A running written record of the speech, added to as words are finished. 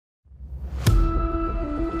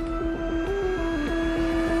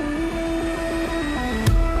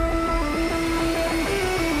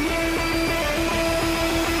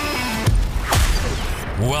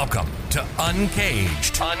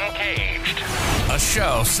Uncaged. A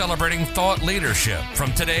show celebrating thought leadership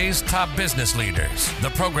from today's top business leaders. The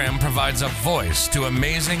program provides a voice to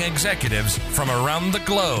amazing executives from around the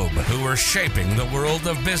globe who are shaping the world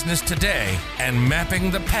of business today and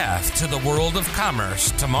mapping the path to the world of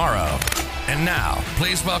commerce tomorrow. And now,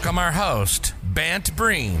 please welcome our host, Bant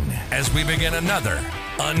Breen, as we begin another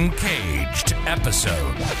Uncaged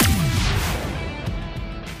episode.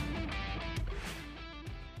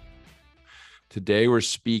 Today, we're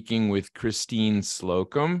speaking with Christine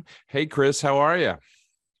Slocum. Hey, Chris, how are you?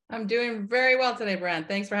 I'm doing very well today, Brent.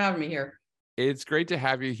 Thanks for having me here. It's great to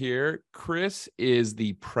have you here. Chris is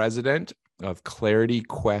the president of Clarity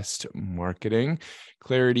Quest Marketing.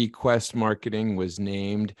 Clarity Quest Marketing was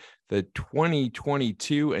named the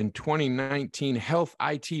 2022 and 2019 Health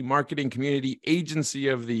IT Marketing Community Agency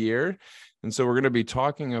of the Year. And so we're going to be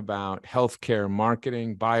talking about healthcare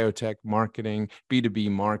marketing, biotech marketing, B2B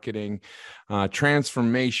marketing,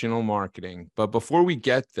 transformational marketing. But before we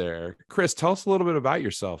get there, Chris, tell us a little bit about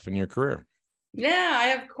yourself and your career. Yeah, I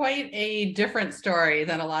have quite a different story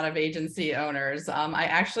than a lot of agency owners. I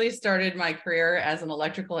actually started my career as an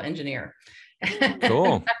electrical engineer.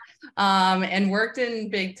 Cool. And worked in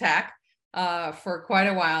big tech for quite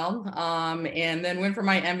a while, and then went for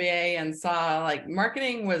my MBA and saw like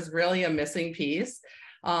marketing was really a missing piece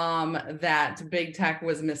that big tech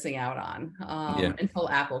was missing out on until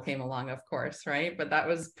Apple came along, of course, right? But that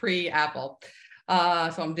was pre-Apple.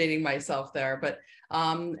 So I'm dating myself there. But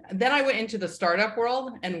then I went into the startup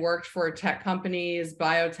world and worked for tech companies,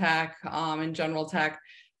 biotech, and general tech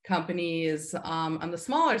companies on the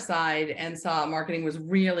smaller side, and saw marketing was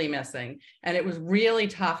really missing. And it was really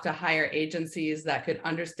tough to hire agencies that could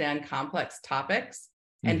understand complex topics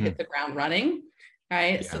and hit the ground running,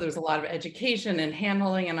 right? Yeah. So there was a lot of education and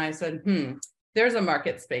handholding. And I said, there's a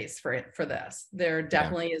market space for this. There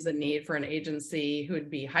definitely is a need for an agency who would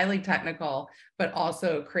be highly technical, but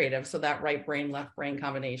also creative. So that right brain, left brain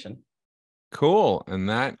combination. Cool. And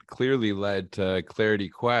that clearly led to Clarity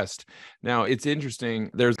Quest. Now, it's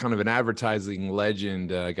interesting. There's kind of an advertising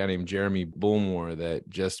legend, a guy named Jeremy Bullmore that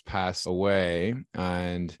just passed away.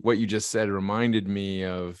 And what you just said reminded me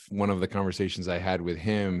of one of the conversations I had with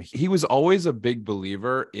him. He was always a big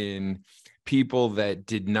believer in people that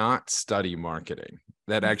did not study marketing,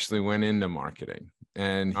 that actually went into marketing.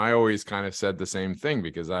 And I always kind of said the same thing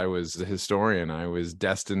because I was a historian. I was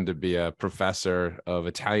destined to be a professor of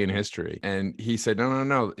Italian history. And he said,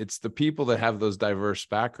 no. It's the people that have those diverse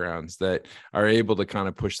backgrounds that are able to kind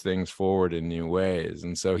of push things forward in new ways.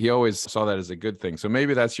 And so he always saw that as a good thing. So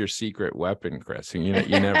maybe that's your secret weapon, Chris. You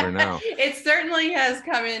never know. It certainly has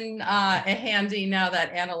come in handy now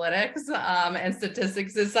that analytics and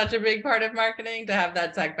statistics is such a big part of marketing, to have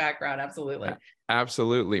that tech background. Absolutely.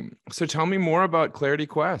 Absolutely. So tell me more about Clarity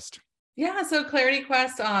Quest. Yeah, so Clarity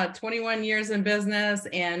Quest, 21 years in business,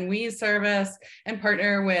 and we service and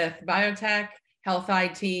partner with biotech, health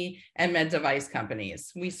IT, and med device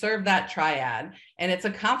companies. We serve that triad, and it's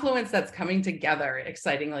a confluence that's coming together,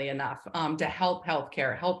 excitingly enough, to help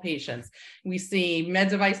healthcare, help patients. We see med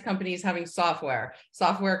device companies having software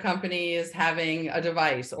companies having a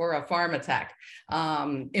device or a pharma tech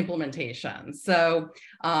implementation. So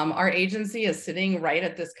our agency is sitting right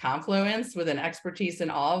at this confluence with an expertise in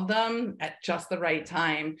all of them at just the right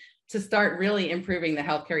time to start really improving the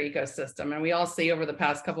healthcare ecosystem. And we all see over the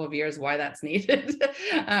past couple of years why that's needed,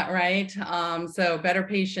 right? So better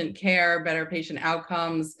patient care, better patient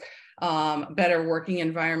outcomes, better working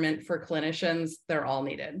environment for clinicians, they're all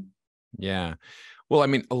needed. Yeah. Well, I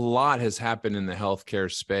mean, a lot has happened in the healthcare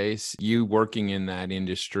space. You working in that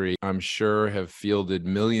industry, I'm sure, have fielded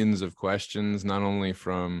millions of questions, not only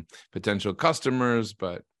from potential customers,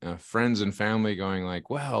 but friends and family going like,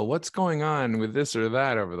 well, what's going on with this or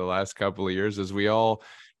that over the last couple of years, as we all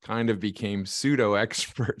kind of became pseudo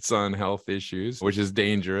experts on health issues, which is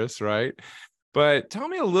dangerous, right? But tell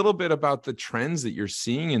me a little bit about the trends that you're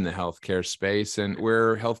seeing in the healthcare space and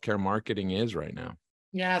where healthcare marketing is right now.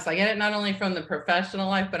 Yes, I get it not only from the professional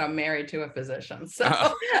life, but I'm married to a physician. So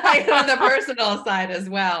I know the personal side as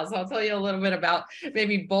well. So I'll tell you a little bit about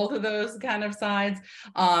maybe both of those kind of sides.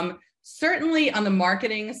 Certainly on the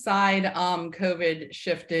marketing side, COVID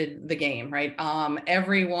shifted the game, right?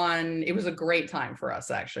 It was a great time for us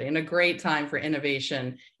actually, and a great time for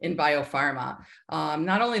innovation in biopharma.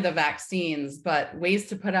 Not only the vaccines, but ways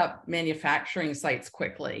to put up manufacturing sites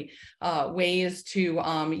quickly, ways to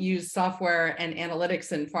use software and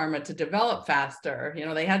analytics in pharma to develop faster.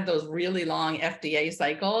 They had those really long FDA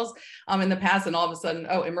cycles in the past, and all of a sudden,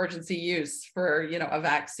 emergency use for, a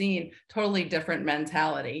vaccine, totally different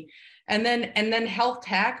mentality. And then health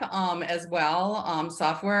tech as well.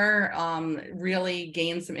 Software really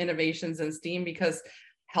gained some innovations in STEAM because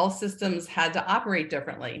health systems had to operate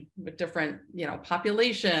differently with different,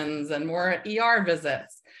 populations and more ER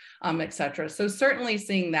visits, et cetera. So certainly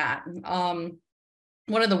seeing that.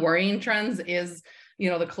 One of the worrying trends is,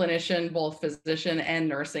 the clinician, both physician and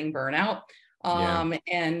nursing burnout. And,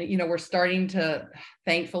 we're starting to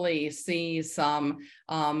thankfully see some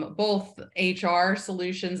both HR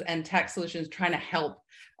solutions and tech solutions trying to help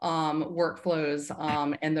workflows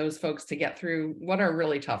and those folks to get through what are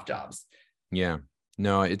really tough jobs. Yeah.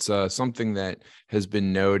 No, it's something that has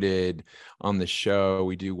been noted on the show.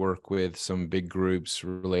 We do work with some big groups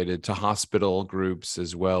related to hospital groups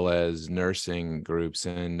as well as nursing groups.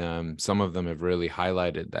 And some of them have really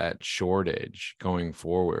highlighted that shortage going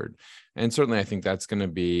forward. And certainly, I think that's going to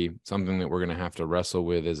be something that we're going to have to wrestle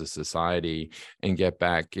with as a society and get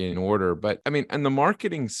back in order. But I mean, in the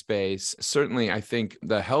marketing space, certainly, I think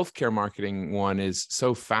the healthcare marketing one is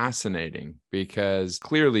so fascinating because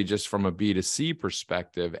clearly, just from a B2C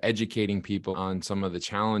perspective, educating people on some of the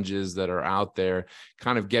challenges that are out there,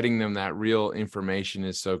 kind of getting them that real information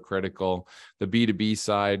is so critical. The B2B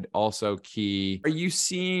side also key. Are you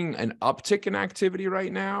seeing an uptick in activity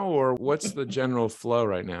right now, or what's the general flow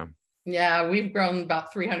right now? Yeah, we've grown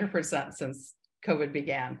about 300% since COVID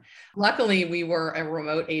began. Luckily, we were a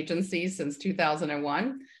remote agency since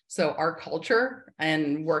 2001. So our culture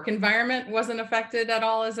and work environment wasn't affected at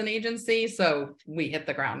all as an agency. So we hit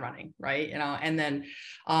the ground running, right? And then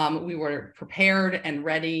we were prepared and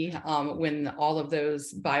ready when all of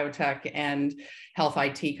those biotech and health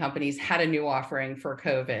IT companies had a new offering for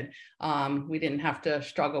COVID. We didn't have to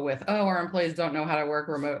struggle with, our employees don't know how to work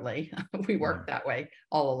remotely. We worked that way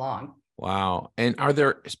all along. Wow. And are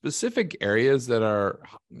there specific areas that are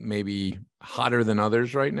maybe hotter than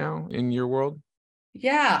others right now in your world?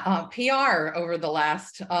 Yeah, PR over the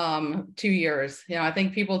last 2 years. I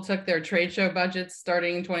think people took their trade show budgets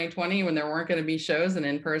starting in 2020 when there weren't going to be shows and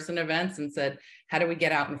in-person events and said, how do we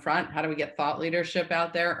get out in front? How do we get thought leadership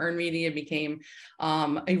out there? Earned media became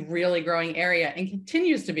a really growing area and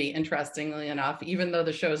continues to be, interestingly enough, even though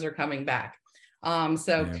the shows are coming back.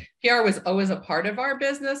 PR was always a part of our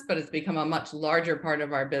business, but it's become a much larger part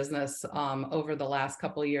of our business over the last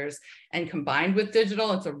couple of years. And combined with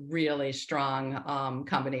digital, it's a really strong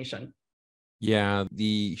combination. Yeah,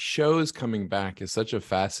 the shows coming back is such a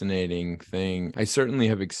fascinating thing. I certainly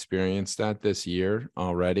have experienced that this year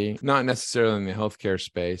already, not necessarily in the healthcare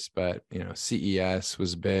space, but CES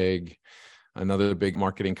was big. Another big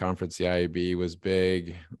marketing conference, the IAB, was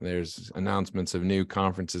big. There's announcements of new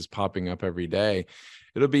conferences popping up every day.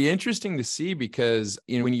 It'll be interesting to see because,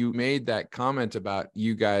 when you made that comment about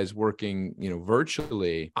you guys working,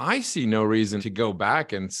 virtually, I see no reason to go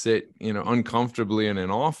back and sit, uncomfortably in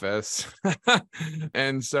an office.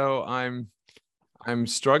 And so I'm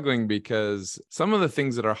struggling because some of the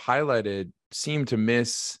things that are highlighted seem to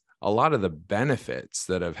miss a lot of the benefits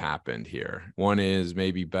that have happened here. One is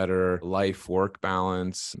maybe better life-work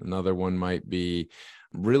balance. Another one might be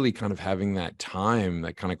really kind of having that time,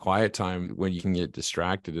 that kind of quiet time when you can get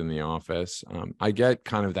distracted in the office. I get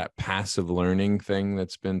kind of that passive learning thing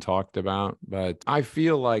that's been talked about, but I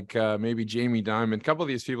feel like maybe Jamie Dimon, a couple of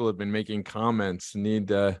these people have been making comments, need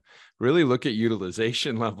to really look at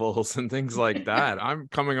utilization levels and things like that. I'm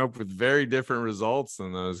coming up with very different results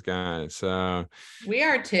than those guys. So we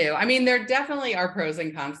are too. I mean, there definitely are pros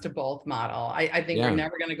and cons to both model. I think we're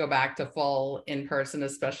never going to go back to full in person,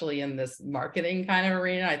 especially in this marketing kind of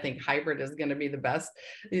arena. I think hybrid is going to be the best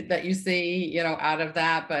that you see, out of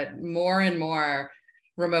that, but more and more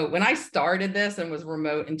remote. When I started this and was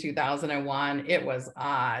remote in 2001, it was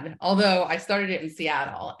odd. Although I started it in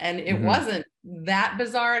Seattle and it wasn't that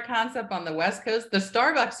bizarre a concept on the West Coast. The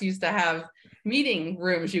Starbucks used to have meeting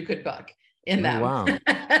rooms you could book in them. Wow.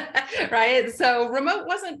 Right. So remote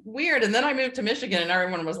wasn't weird. And then I moved to Michigan and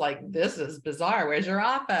everyone was like, this is bizarre. Where's your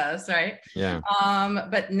office? Right. Yeah.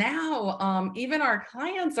 But now even our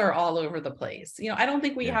clients are all over the place. I don't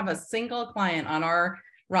think we have a single client on our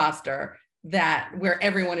roster where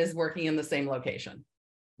everyone is working in the same location.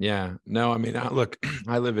 Yeah, no, I mean, look,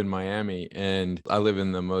 I live in Miami and I live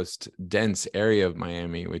in the most dense area of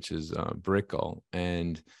Miami, which is Brickell.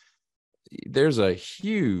 And there's a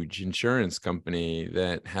huge insurance company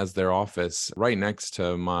that has their office right next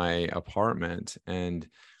to my apartment. And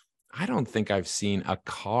I don't think I've seen a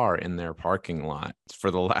car in their parking lot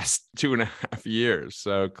for the last 2.5 years.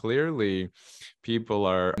 So clearly people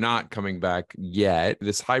are not coming back yet.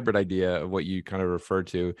 This hybrid idea of what you kind of refer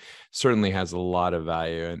to certainly has a lot of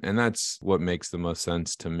value. And that's what makes the most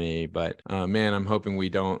sense to me. But man, I'm hoping we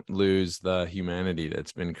don't lose the humanity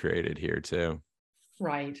that's been created here too.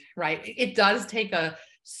 Right. It does take a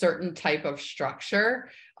certain type of structure,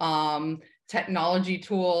 technology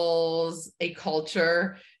tools, a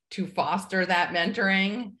culture to foster that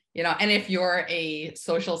mentoring, and if you're a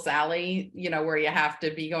social Sally, where you have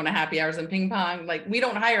to be going to happy hours and ping pong, like we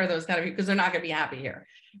don't hire those kind of people because they're not going to be happy here.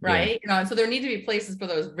 Right. Yeah. And so there need to be places for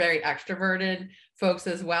those very extroverted folks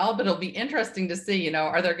as well, but it'll be interesting to see,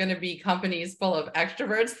 are there going to be companies full of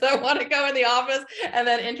extroverts that want to go in the office and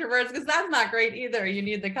then introverts? Because that's not great either. You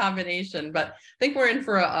need the combination, but I think we're in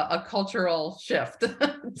for a cultural shift.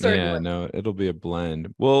 Yeah, no, it'll be a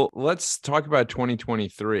blend. Well, let's talk about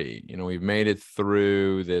 2023. We've made it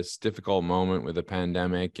through this difficult moment with the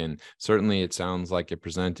pandemic, and certainly it sounds like it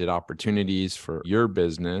presented opportunities for your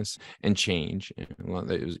business and change.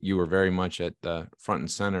 You were very much at the front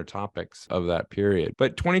and center topics of that period.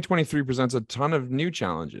 But 2023 presents a ton of new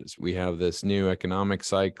challenges. We have this new economic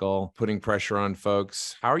cycle putting pressure on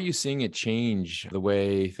folks. How are you seeing it change the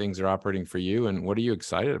way things are operating for you? And what are you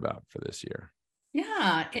excited about for this year?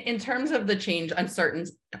 Yeah, in terms of the change,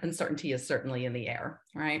 uncertainty is certainly in the air,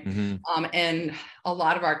 right? Mm-hmm. And a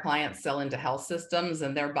lot of our clients sell into health systems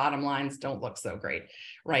and their bottom lines don't look so great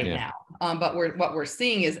right now. But what we're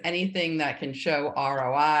seeing is anything that can show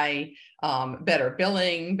ROI, better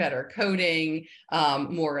billing, better coding,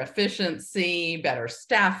 more efficiency, better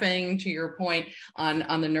staffing, to your point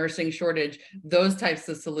on the nursing shortage, those types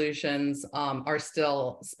of solutions are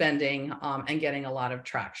still spending and getting a lot of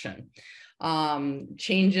traction.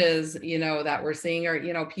 Changes, that we're seeing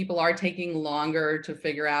are, people are taking longer to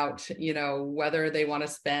figure out, whether they want to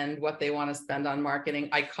spend, what they want to spend on marketing.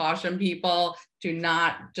 I caution people, do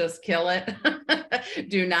not just kill it.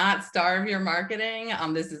 Do not starve your marketing.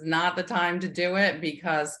 This is not the time to do it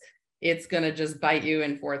because it's going to just bite you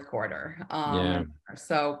in fourth quarter.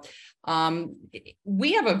 So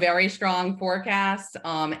we have a very strong forecast,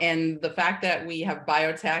 and the fact that we have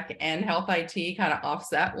biotech and health IT kind of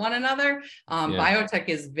offset one another. Biotech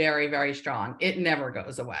is very, very strong. It never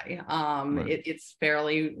goes away. It's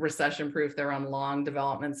fairly recession proof. They're on long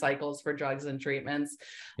development cycles for drugs and treatments.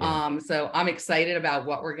 So I'm excited about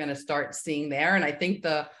what we're going to start seeing there. And I think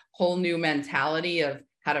the whole new mentality of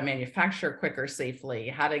how to manufacture quicker, safely,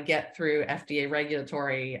 how to get through FDA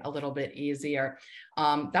regulatory a little bit easier.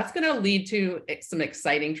 That's going to lead to some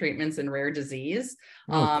exciting treatments in rare disease,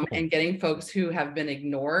 cool. And getting folks who have been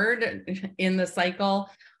ignored in the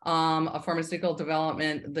cycle of pharmaceutical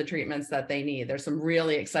development, the treatments that they need. There's some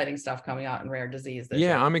really exciting stuff coming out in rare disease.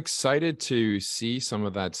 I'm excited to see some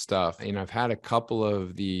of that stuff. I've had a couple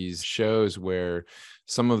of these shows where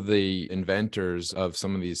some of the inventors of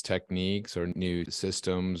some of these techniques or new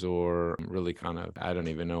systems, or really kind of, I don't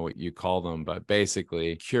even know what you call them, but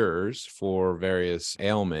basically cures for various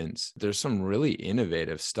ailments. There's some really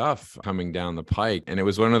innovative stuff coming down the pike. And it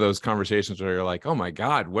was one of those conversations where you're like, oh my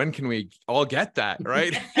God, when can we all get that?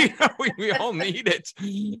 Right? we all need it.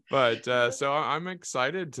 But so I'm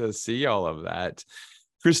excited to see all of that.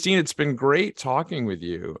 Christine, it's been great talking with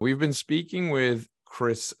you. We've been speaking with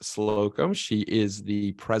Chris Slocum. She is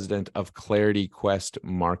the president of Clarity Quest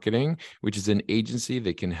Marketing, which is an agency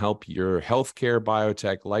that can help your healthcare,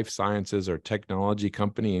 biotech, life sciences, or technology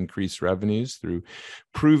company increase revenues through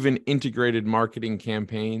proven integrated marketing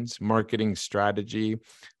campaigns, marketing strategy,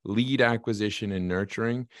 lead acquisition, and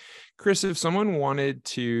nurturing. Chris, if someone wanted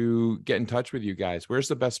to get in touch with you guys, where's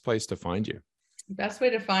the best place to find you? The best way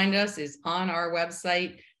to find us is on our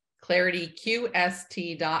website,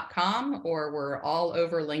 clarityqst.com, or we're all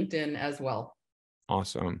over LinkedIn as well.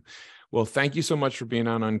 Awesome. Well, thank you so much for being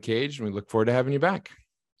on Uncaged, and we look forward to having you back.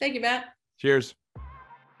 Thank you, Matt. Cheers.